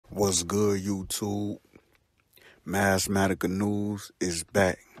What's good, YouTube? Mathematical News is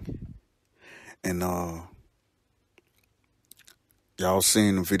back. And y'all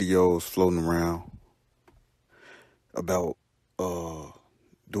seen the videos floating around about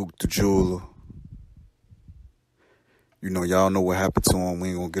Duke the Jeweler. You know, y'all know what happened to him. We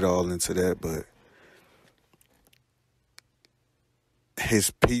ain't gonna get all into that, but his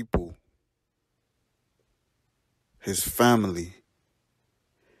people, his family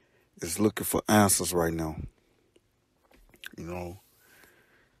is looking for answers right now. You know,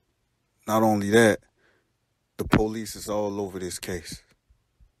 not only that, the police is all over this case.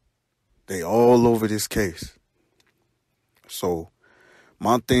 They all over this case. So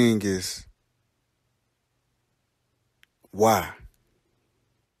my thing is, why?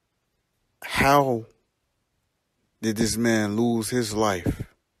 How did this man lose his life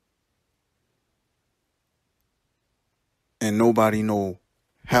and nobody know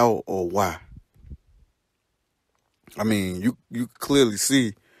how or why? I mean, you clearly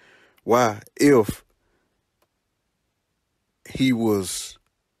see why. If he was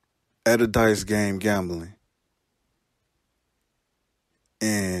at a dice game gambling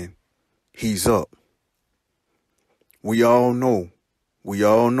and he's up, we all know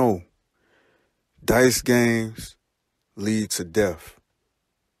dice games lead to death.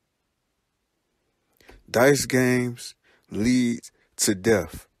 Dice games lead to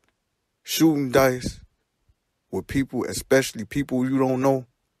death. Shooting dice with people, especially people you don't know,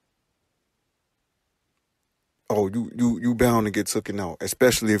 oh, you bound to get taken out.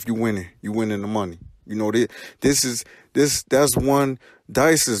 Especially if you winning the money. You know,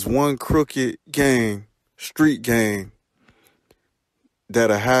 dice is one crooked game, street game,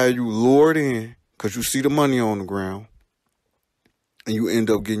 that'll have you lured in because you see the money on the ground and you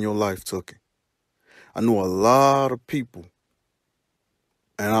end up getting your life taken. I know a lot of people,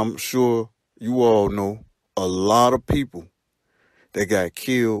 and I'm sure you all know a lot of people that got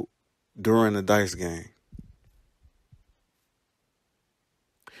killed during the dice game.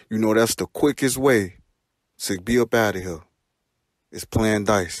 You know, that's the quickest way to be up out of here, is playing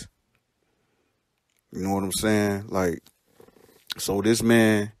dice. You know what I'm saying? Like, so this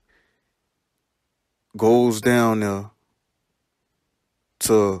man goes down there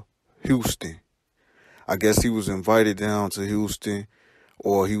to Houston. I guess he was invited down to Houston,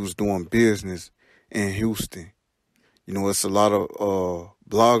 or he was doing business in Houston. You know, it's a lot of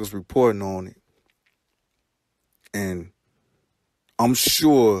blogs reporting on it. And I'm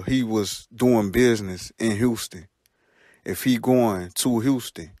sure he was doing business in Houston if he going to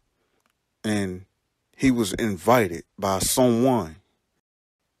Houston and he was invited by someone.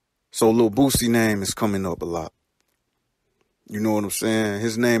 So Lil Boosie name is coming up a lot. You know what I'm saying?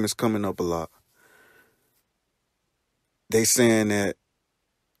 His name is coming up a lot. They saying that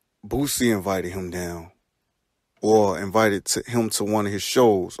Boosie invited him down or invited him to one of his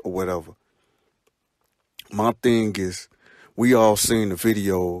shows or whatever. My thing is, we all seen the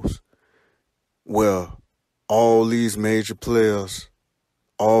videos where all these major players,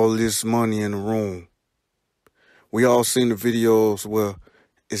 all this money in the room. We all seen the videos where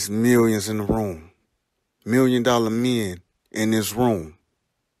it's millions in the room. $1 million men in this room.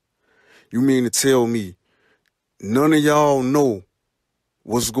 You mean to tell me none of y'all know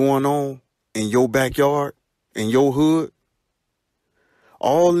what's going on in your backyard, in your hood?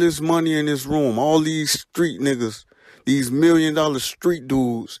 All this money in this room, all these street niggas, these $1 million street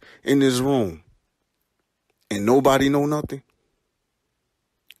dudes in this room, and nobody know nothing?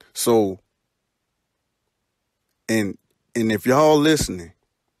 So, and if y'all listening,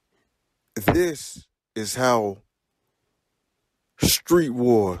 this is how street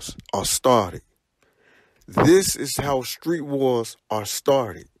wars are started. This is how street wars are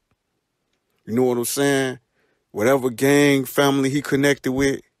started. You know what I'm saying? Whatever gang, family he connected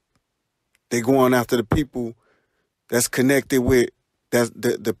with, they going after the people that's connected with, that's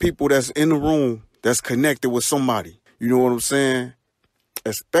the people that's in the room that's connected with somebody. You know what I'm saying?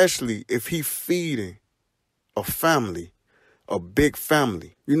 Especially if he feeding a family, a big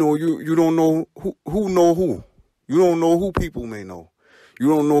family. You know, you don't know who know who. You don't know who people may know. You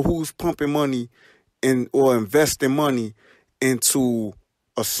don't know who's pumping money in or investing money into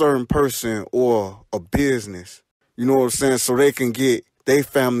a certain person or a business. You know what I'm saying? So they can get their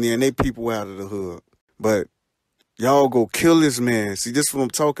family and their people out of the hood. But y'all go kill this man. See, this is what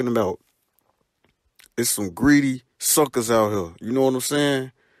I'm talking about. It's some greedy suckers out here. You know what I'm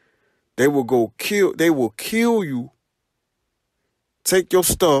saying? They will kill you, take your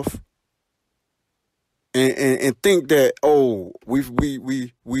stuff, and think that, oh, we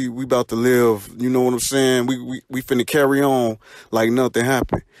about to live, you know what I'm saying? We finna carry on like nothing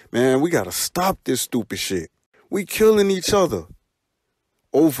happened. Man, we gotta stop this stupid shit. We killing each other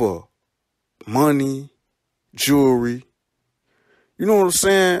over money, jewelry, you know what I'm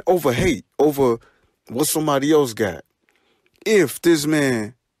saying? Over hate, over what somebody else got. If this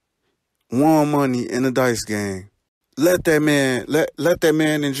man won money in a dice game, let that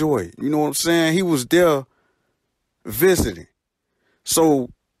man enjoy it. You know what I'm saying? He was there visiting.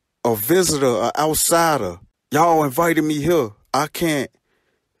 So a visitor, an outsider, y'all invited me here. I can't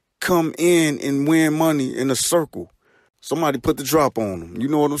come in and win money in a circle. Somebody put the drop on him. You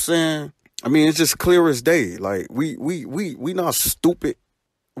know what I'm saying? I mean, it's just clear as day. Like we not stupid.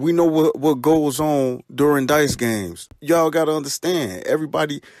 We know what goes on during dice games. Y'all gotta understand.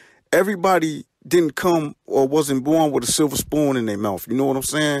 Everybody didn't come or wasn't born with a silver spoon in their mouth. You know what I'm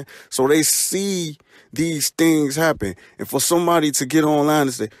saying? So they see these things happen. And for somebody to get online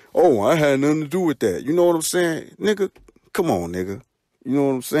and say, oh, I had nothing to do with that. You know what I'm saying? Nigga, come on, nigga. You know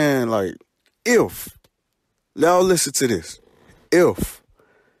what I'm saying? Like, if, y'all listen to this. If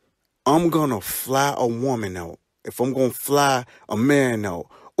I'm gonna fly a woman out, if I'm gonna fly a man out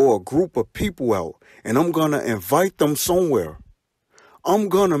or a group of people out, and I'm gonna invite them somewhere, I'm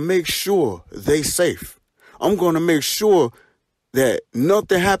gonna make sure they safe. I'm gonna make sure that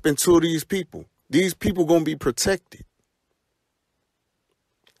nothing happened to these people. These people gonna be protected,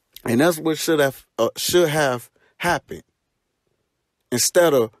 and that's what should have happened.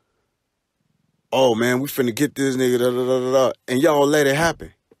 Instead of, oh man, we finna get this nigga, da da da da da, and y'all let it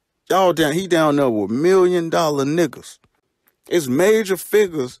happen. He down there with $1 million niggas. It's major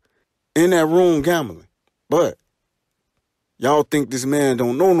figures in that room gambling, but y'all think this man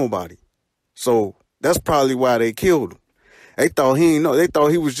don't know nobody. So that's probably why they killed him. They thought he ain't know. They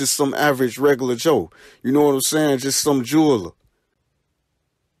thought he was just some average regular Joe. You know what I'm saying? Just some jeweler.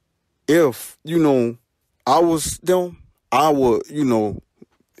 If, I was them, I would,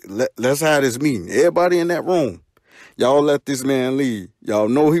 let's have this meeting. Everybody in that room. Y'all let this man leave. Y'all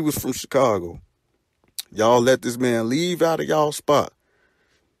know he was from Chicago. Y'all let this man leave out of y'all spot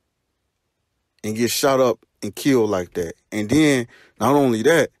and get shot up and killed like that. And then, not only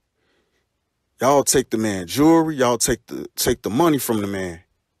that, y'all take the man jewelry, y'all take the money from the man.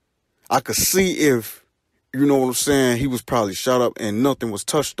 I could see if, you know what I'm saying, he was probably shot up and nothing was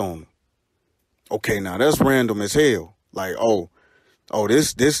touched on him. Okay, now that's random as hell. Like, oh,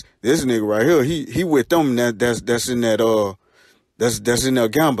 this nigga right here, he with them that's in there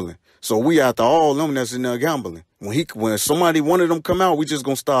gambling. So we after all them that's in there gambling. When somebody, one of them come out, we just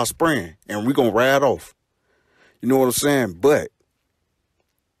gonna start spraying and we gonna ride off. You know what I'm saying? But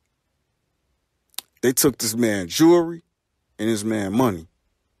they took this man jewelry and this man money.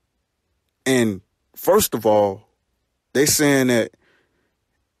 And first of all, they saying that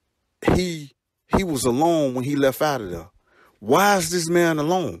he was alone when he left out of there. Why is this man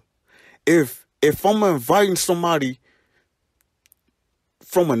alone? If I'm inviting somebody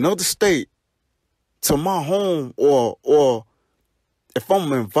from another state to my home, or if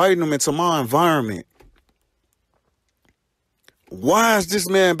I'm inviting them into my environment, why is this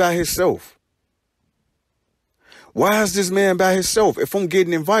man by himself? Why is this man by himself if I'm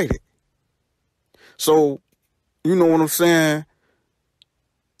getting invited? So, you know what I'm saying?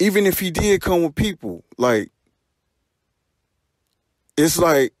 Even if he did come with people, like, it's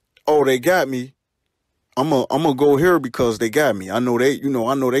like, oh, they got me. I'm gonna go here because they got me. I know they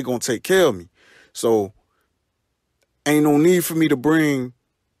gonna take care of me. So ain't no need for me to bring,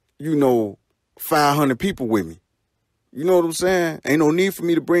 500 people with me. You know what I'm saying? Ain't no need for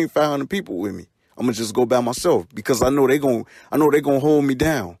me to bring 500 people with me. I'm gonna just go by myself because I know they gonna hold me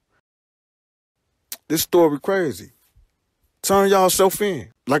down. This story crazy. Turn y'allself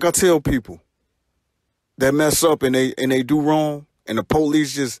in. Like I tell people that mess up and they do wrong, and the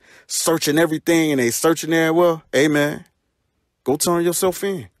police just searching everything and they searching everywhere. Hey man, go turn yourself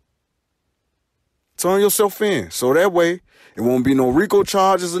in. Turn yourself in. So that way it won't be no RICO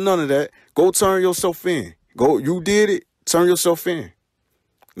charges or none of that. Go turn yourself in. Go, you did it, turn yourself in.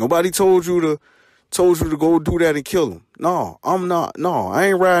 Nobody told you to go do that and kill him. No, I'm not. No, I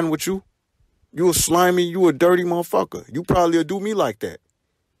ain't riding with you. You a slimy, you a dirty motherfucker. You probably'll do me like that.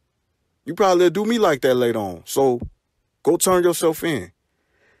 You probably'll do me like that later on. So go turn yourself in.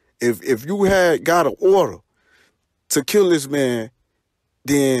 If you had got an order to kill this man,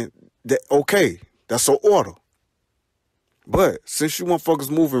 then okay, that's an order. But since you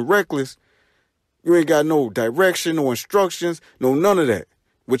motherfuckers moving reckless, you ain't got no direction, no instructions, no none of that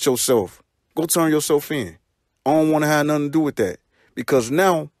with yourself. Go turn yourself in. I don't want to have nothing to do with that. Because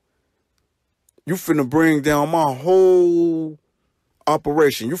now You finna bring down my whole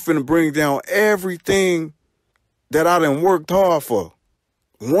operation. You finna bring down everything that I done worked hard for.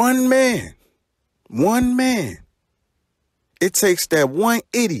 One man. One man. It takes that one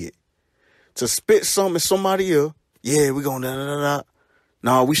idiot to spit something at somebody else. Yeah, we gonna da-da-da-da.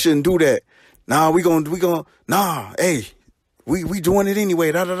 Nah, we shouldn't do that. Nah, hey, we doing it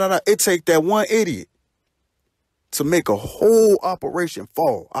anyway. Da-da-da-da. It take that one idiot to make a whole operation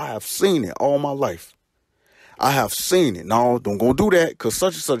fall. I have seen it all my life. I have seen it. No, don't go do that because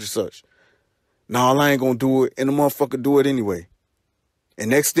such and such and such. No, I ain't gonna do it. And the motherfucker do it anyway. And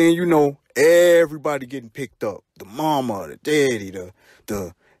next thing you know, everybody getting picked up. The mama, the daddy,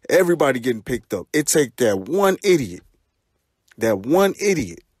 the everybody getting picked up. It take that one idiot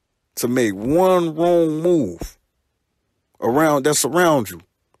to make one wrong move that's around you.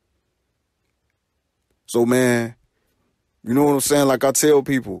 So, man, you know what I'm saying? Like I tell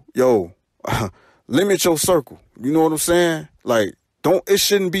people, yo, limit your circle. You know what I'm saying? Like, it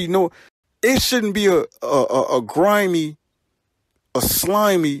shouldn't be a grimy, a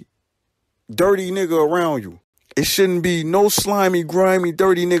slimy, dirty nigga around you. It shouldn't be no slimy, grimy,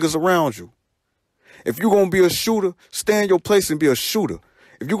 dirty niggas around you. If you're going to be a shooter, stay in your place and be a shooter.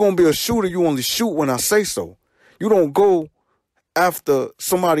 If you're going to be a shooter, you only shoot when I say so. You don't go after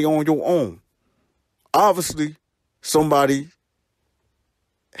somebody on your own. Obviously, somebody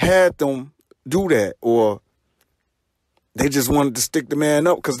had them do that, or they just wanted to stick the man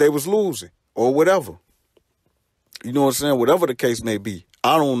up because they was losing or whatever. You know what I'm saying? Whatever the case may be.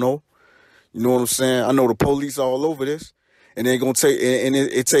 I don't know. You know what I'm saying? I know the police all over this, and they're gonna take and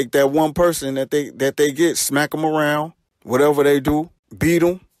it take that one person that they get, smack them around, whatever they do, beat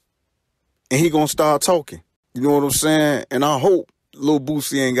them, and he gonna start talking. You know what I'm saying? And I hope Lil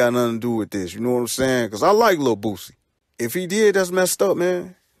Boosie ain't got nothing to do with this. You know what I'm saying? Because I like Lil Boosie. If he did, that's messed up,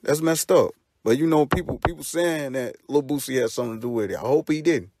 man. That's messed up. But you know, people saying that Lil Boosie had something to do with it. I hope he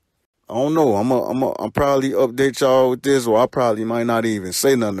didn't. I don't know. I'm probably update y'all with this, or I probably might not even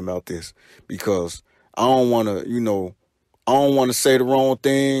say nothing about this because I don't want to, I don't want to say the wrong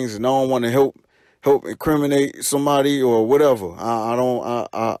things, and I don't want to help incriminate somebody or whatever.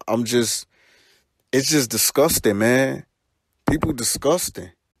 I'm just, it's just disgusting, man. People disgusting.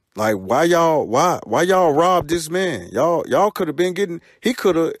 Like, why y'all rob this man? Y'all could have been he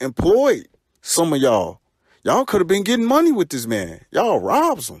could have employed some of y'all. Y'all could have been getting money with this man. Y'all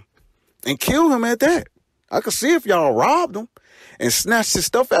robs him and kill him at that. I could see if y'all robbed him and snatched his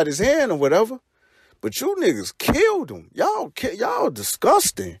stuff out his hand or whatever. But you niggas killed him. Y'all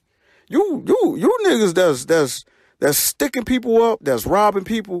disgusting. You niggas that's sticking people up, that's robbing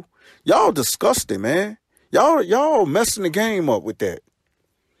people. Y'all disgusting, man. Y'all messing the game up with that.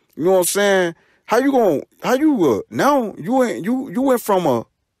 You know what I'm saying? Now you went from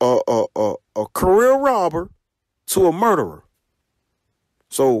a career robber to a murderer.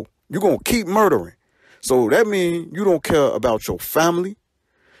 So you're going to keep murdering. So that means you don't care about your family.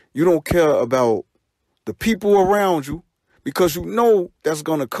 You don't care about the people around you because you know that's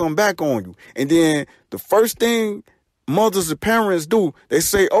going to come back on you. And then the first thing mothers and parents do, they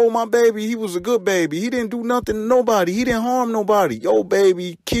say, oh, my baby, he was a good baby. He didn't do nothing to nobody. He didn't harm nobody. Yo,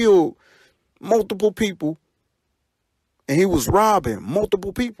 baby killed multiple people and he was robbing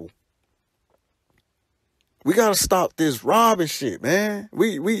multiple people. We got to stop this robbing shit, man.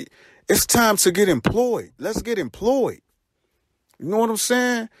 It's time to get employed. Let's get employed. You know what I'm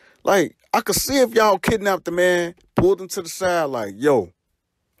saying? Like, I could see if y'all kidnapped the man, pulled him to the side like, yo,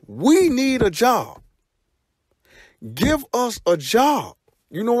 we need a job. Give us a job.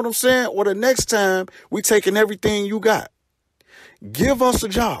 You know what I'm saying? Or the next time we taking everything you got. Give us a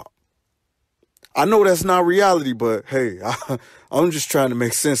job. I know that's not reality, but hey, I'm just trying to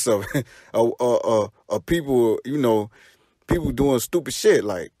make sense of it. People, people doing stupid shit.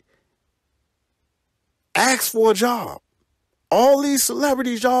 Like, ask for a job. All these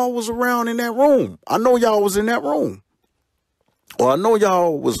celebrities y'all was around in that room. I know y'all was in that room. Or I know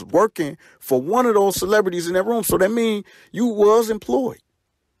y'all was working for one of those celebrities in that room. So that means you was employed.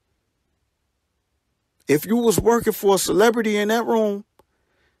 If you was working for a celebrity in that room,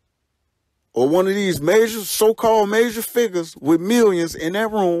 or one of these so-called major figures with millions in that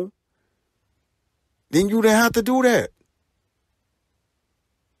room, then you didn't have to do that.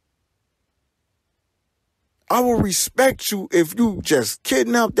 I will respect you if you just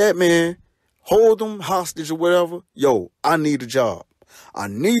kidnap that man, hold him hostage or whatever. Yo, I need a job. I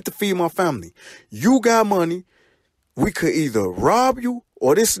need to feed my family. You got money. We could either rob you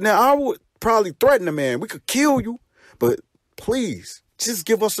or this. Now, I would probably threaten the man. We could kill you, but please just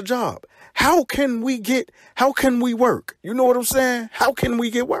give us a job. How can we work? You know what I'm saying? How can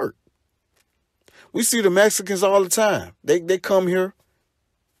we get work? We see the Mexicans all the time. They come here.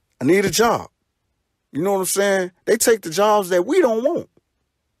 I need a job. You know what I'm saying? They take the jobs that we don't want.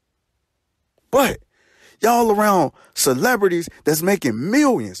 But y'all around celebrities that's making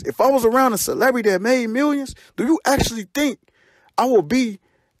millions. If I was around a celebrity that made millions, do you actually think I would be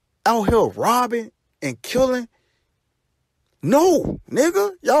out here robbing and killing? No,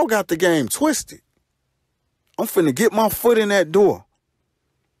 nigga. Y'all got the game twisted. I'm finna get my foot in that door.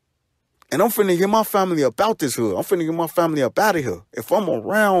 And I'm finna get my family up out this hood. I'm finna get my family up out of here. If I'm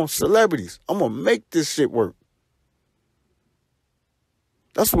around celebrities, I'm gonna make this shit work.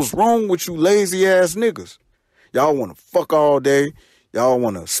 That's what's wrong with you lazy ass niggas. Y'all wanna fuck all day. Y'all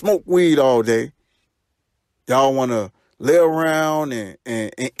wanna smoke weed all day. Y'all wanna lay around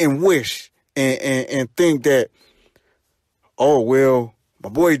and wish and think that, oh well, my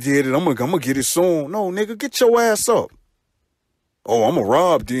boy did it. I'm gonna get it soon. No, nigga, get your ass up. Oh, I'm a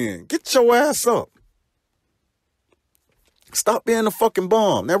rob then. Get your ass up. Stop being a fucking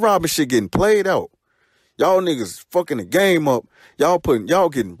bum. That robbing shit getting played out. Y'all niggas fucking the game up. Y'all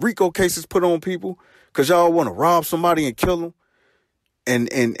getting RICO cases put on people because y'all want to rob somebody and kill them. And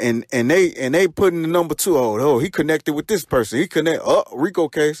they putting the number 2. Oh, he connected with this person. He RICO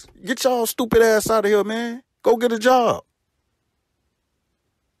case. Get y'all stupid ass out of here, man. Go get a job.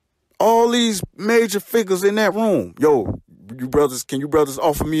 All these major figures in that room. Yo, can you brothers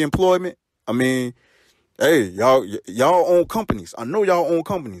offer me employment? I mean, hey, y'all own companies. I know y'all own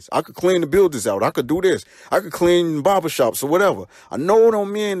companies. I could clean the buildings out. I could do this. I could clean barbershops or whatever. I know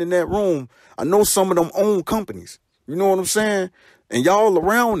them men in that room. I know some of them own companies. You know what I'm saying? And y'all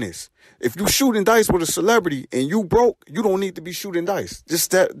around this. If you shooting dice with a celebrity and you broke, you don't need to be shooting dice.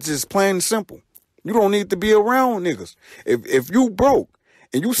 Just plain and simple. You don't need to be around niggas. If you broke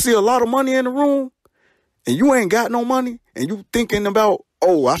and you see a lot of money in the room and you ain't got no money and you thinking about,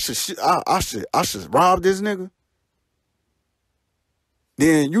 oh, I should rob this nigga,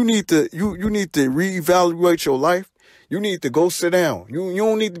 then you need to reevaluate your life. You need to go sit down. You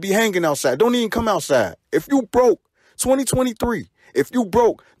don't need to be hanging outside. Don't even come outside. If you broke, 2023, if you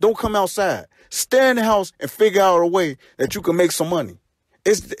broke, don't come outside. Stay in the house and figure out a way that you can make some money.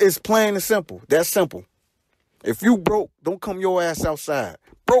 It's plain and simple. That's simple. If you broke, don't come your ass outside.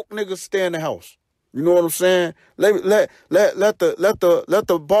 Broke niggas stay in the house. You know what I'm saying? Let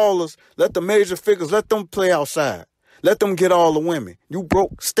the ballers, let the major figures, let them play outside. Let them get all the women. You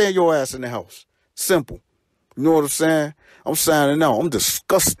broke, stay your ass in the house. Simple. You know what I'm saying? I'm signing out. I'm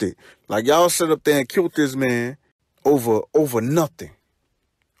disgusted. Like y'all sit up there and killed this man over nothing.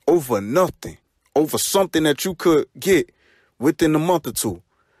 Over nothing. Over something that you could get within a month or two.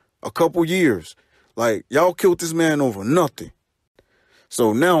 A couple years. Like y'all killed this man over nothing.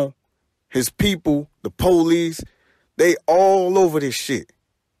 So now his people, the police, they all over this shit.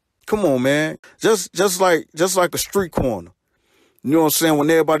 Come on, man. Just like a street corner. You know what I'm saying? When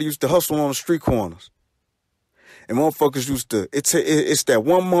everybody used to hustle on the street corners. And motherfuckers used to, it's that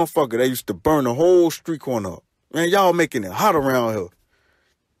one motherfucker that used to burn the whole street corner up. Man, y'all making it hot around here.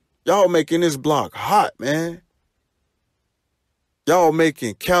 Y'all making this block hot, man. Y'all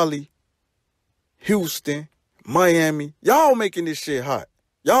making Cali, Houston, Miami. Y'all making this shit hot.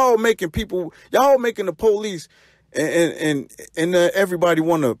 Y'all making the police and everybody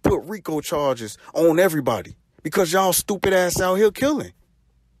want to put RICO charges on everybody because y'all stupid ass out here killing.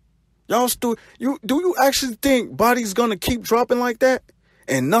 Y'all do you actually think bodies gonna keep dropping like that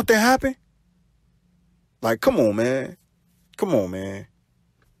and nothing happen? Like, come on, man. Come on, man.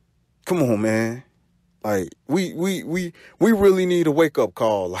 Come on, man. Like, we really need a wake up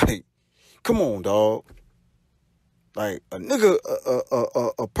call. Like, come on, dog. Like, a nigga,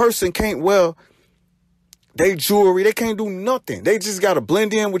 a person can't wear they jewelry. They can't do nothing. They just got to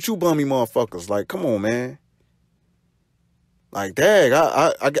blend in with you bummy motherfuckers. Like, come on, man. Like, dang,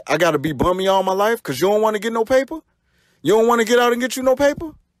 I got to be bummy all my life because you don't want to get no paper? You don't want to get out and get you no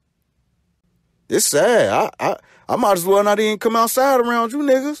paper? It's sad. I might as well not even come outside around you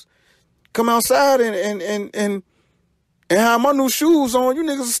niggas. Come outside and have my new shoes on. You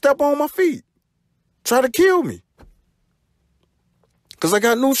niggas will step on my feet. Try to kill me. Because I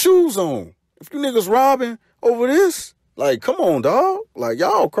got new shoes on. If you niggas robbing over this, like, come on, dog. Like,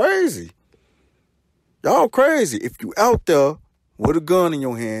 y'all crazy. Y'all crazy. If you out there with a gun in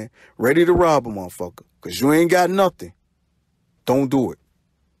your hand, ready to rob a motherfucker, because you ain't got nothing, don't do it.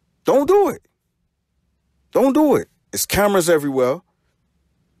 Don't do it. Don't do it. It's cameras everywhere.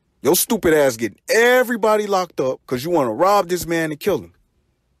 Your stupid ass getting everybody locked up because you want to rob this man and kill him.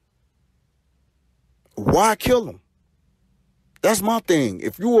 Why kill him? That's my thing.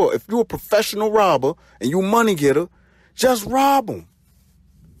 If you're a professional robber and you money getter, just rob him.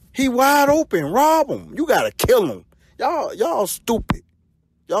 He wide open. Rob him. You gotta kill him. Y'all stupid.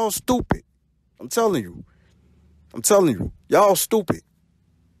 Y'all stupid. I'm telling you. Y'all stupid.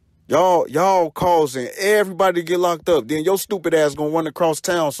 Y'all causing everybody to get locked up. Then your stupid ass gonna run across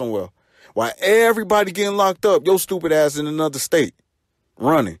town somewhere. While everybody getting locked up, your stupid ass in another state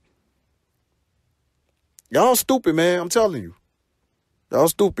running. Y'all stupid, man. I'm telling you. Y'all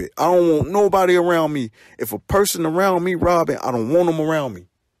stupid. I don't want nobody around me. If a person around me robbing, I don't want them around me.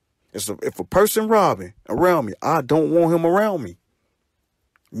 If a person robbing around me, I don't want him around me.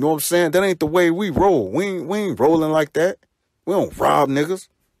 You know what I'm saying? That ain't the way we roll. We ain't rolling like that. We don't rob niggas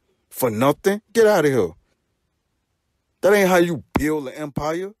for nothing. Get out of here. That ain't how you build an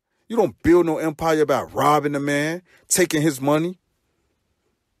empire. You don't build no empire by robbing a man, taking his money.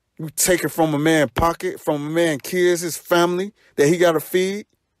 You take it from a man's pocket, from a man's kids, his family that he got to feed.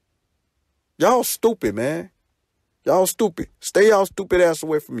 Y'all stupid, man. Y'all stupid. Stay y'all stupid ass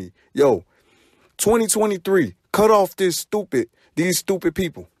away from me. Yo, 2023, cut off these stupid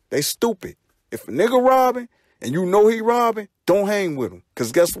people. They stupid. If a nigga robbing and you know he robbing, don't hang with him.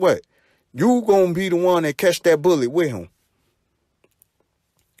 Because guess what? You going to be the one that catch that bullet with him.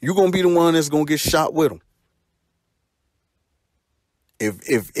 You going to be the one that's going to get shot with him.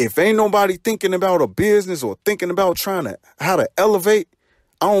 If ain't nobody thinking about a business or thinking about how to elevate,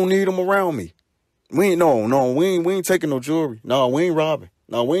 I don't need them around me. We ain't taking no jewelry. No, we ain't robbing.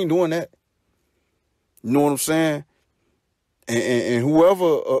 No, we ain't doing that. You know what I'm saying? And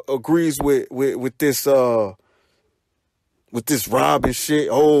whoever agrees with this robbing shit,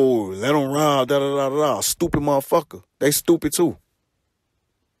 oh, let them rob, stupid motherfucker. They stupid too.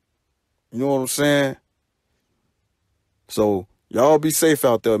 You know what I'm saying? So y'all be safe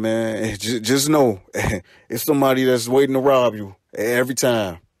out there, man. And just know it's somebody that's waiting to rob you every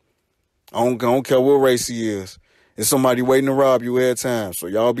time. I don't care what race he is. It's somebody waiting to rob you every time. So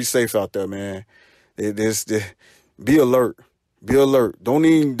y'all be safe out there, man. Be alert. Be alert. Don't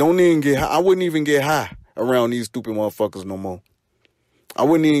even get high. I wouldn't even get high around these stupid motherfuckers no more. I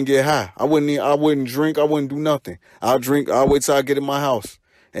wouldn't even get high. I wouldn't drink. I wouldn't do nothing. I'll wait till I get in my house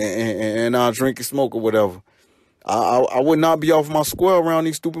and I'll drink and smoke or whatever. I would not be off my square around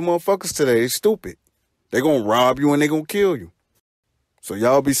these stupid motherfuckers today. They stupid. They gonna rob you and they gonna kill you. So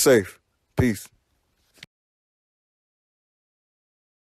y'all be safe. Peace.